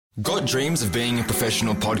Got dreams of being a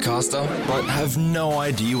professional podcaster, but have no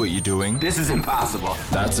idea what you're doing? This is impossible.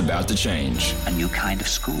 That's about to change. A new kind of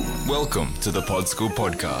school. Welcome to the Pod School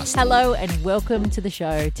Podcast. Hello and welcome to the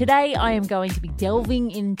show. Today I am going to be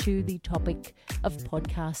delving into the topic of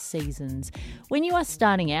podcast seasons. When you are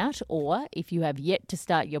starting out, or if you have yet to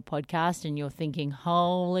start your podcast and you're thinking,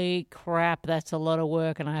 holy crap, that's a lot of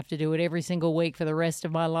work and I have to do it every single week for the rest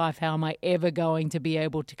of my life. How am I ever going to be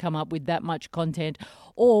able to come up with that much content?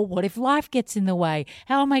 Or what if life gets in the way?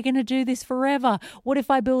 How am I going to do this forever? What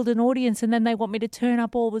if I build an audience and then they want me to turn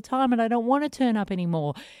up all the time and I don't want to turn up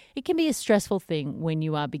anymore? It can be a stressful thing when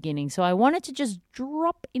you are beginning. So I wanted to just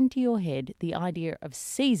drop into your head the idea of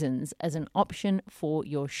seasons as an option for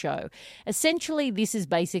your show. Essentially, this is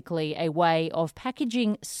basically a way of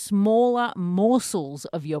packaging smaller morsels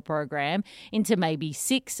of your program into maybe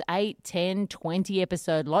 6, 8, 10, 20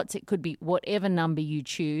 episode lots. It could be whatever number you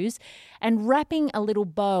choose, and wrapping a little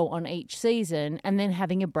bow on each season and then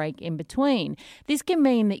having a break in between. This can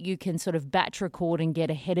mean that you can sort of batch record and get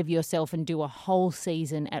ahead of yourself and do a whole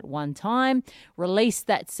season at one time, release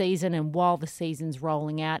that season, and while the season's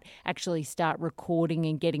rolling out, actually start recording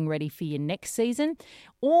and getting ready for your next season.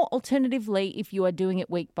 Or alternatively, if you are doing it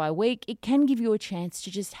week by week, it can give you a chance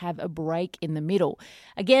to just have a break in the middle.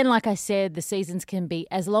 Again, like I said, the seasons can be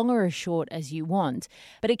as long or as short as you want,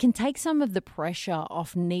 but it can take some of the pressure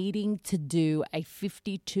off needing to do a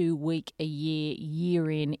 52-week a year,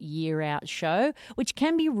 year in, year out show, which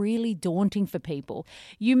can be really daunting for people.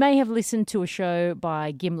 You may have listened to a show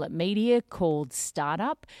by Gimlet Media called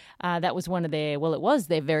Startup. That was it was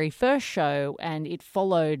their very first show, and it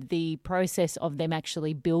followed the process of them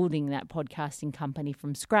actually building that podcasting company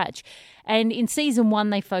from scratch. And in season 1,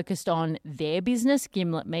 they focused on their business,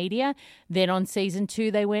 Gimlet Media. Then on season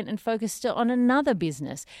 2, they went and focused on another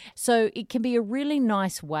business. So it can be a really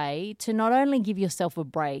nice way to not only give yourself a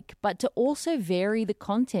break, but to also vary the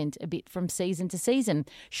content a bit from season to season.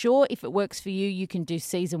 Sure, if it works for you, you can do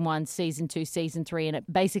season 1, season 2, season 3, and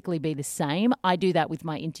it basically be the same. I do that with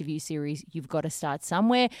my interview series, You've Got to Start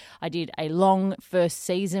Somewhere. I did a long first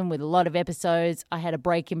season with a lot of episodes. I had a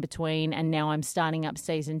break in between, and now I'm starting up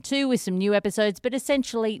season 2 with some new episodes, but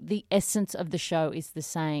essentially the essence of the show is the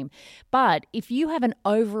same. But if you have an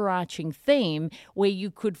overarching theme where you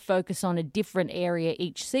could focus on a different area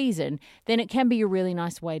each season, then it can be a really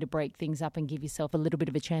nice way to break things up and give yourself a little bit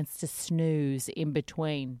of a chance to snooze in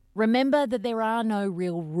between. Remember that there are no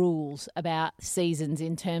real rules about seasons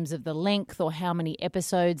in terms of the length or how many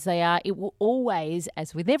episodes they are. It will always,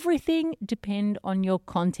 as with everything, depend on your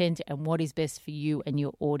content and what is best for you and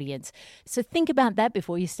your audience. So think about that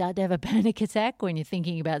before you start to have a panic attack when you're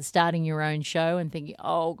thinking about starting your own show and thinking,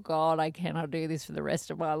 oh God, I cannot do this for the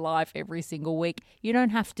rest of my life every single week. You don't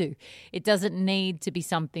have to. It doesn't need to be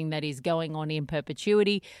something that is going on in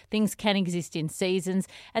perpetuity. Things can exist in seasons.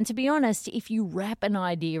 And to be honest, if you wrap an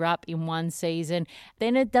idea up in one season,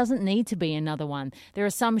 then it doesn't need to be another one. There are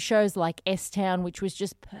some shows like S-Town, which was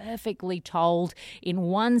just perfectly told in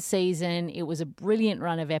one season. It was a brilliant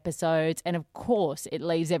run of episodes, and of course it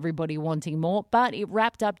leaves everybody wanting more, but it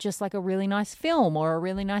wrapped up just like a really nice film or a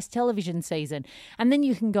really nice television season. And then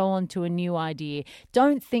you can go on to a new idea.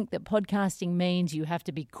 Don't think that podcasting means you have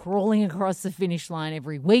to be crawling across the finish line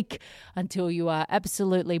every week until you are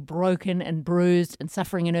absolutely broken and bruised and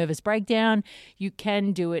suffering a nervous breakdown. You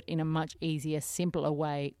can do it in a much easier, simpler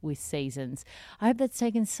way with seasons. I hope that's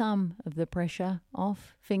taken some of the pressure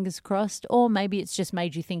off, fingers crossed, or maybe it's just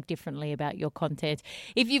made you think differently about your content.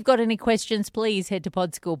 If you've got any questions, please head to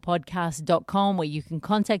podschoolpodcast.com where you can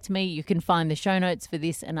contact me. You can find the show notes for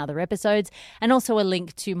this and other episodes, and also a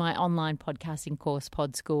link to my online podcasting course,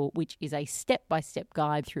 Pod School, which is a step-by-step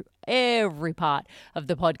guide through every part of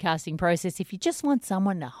the podcasting process if you just want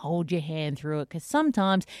someone to hold your hand through it, because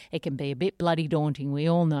sometimes it can be a bit bloody daunting, we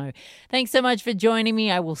all know. Thanks so much for joining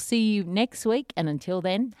me. I will see you next week, and until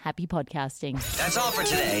then, happy podcasting. That's all for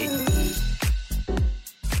today.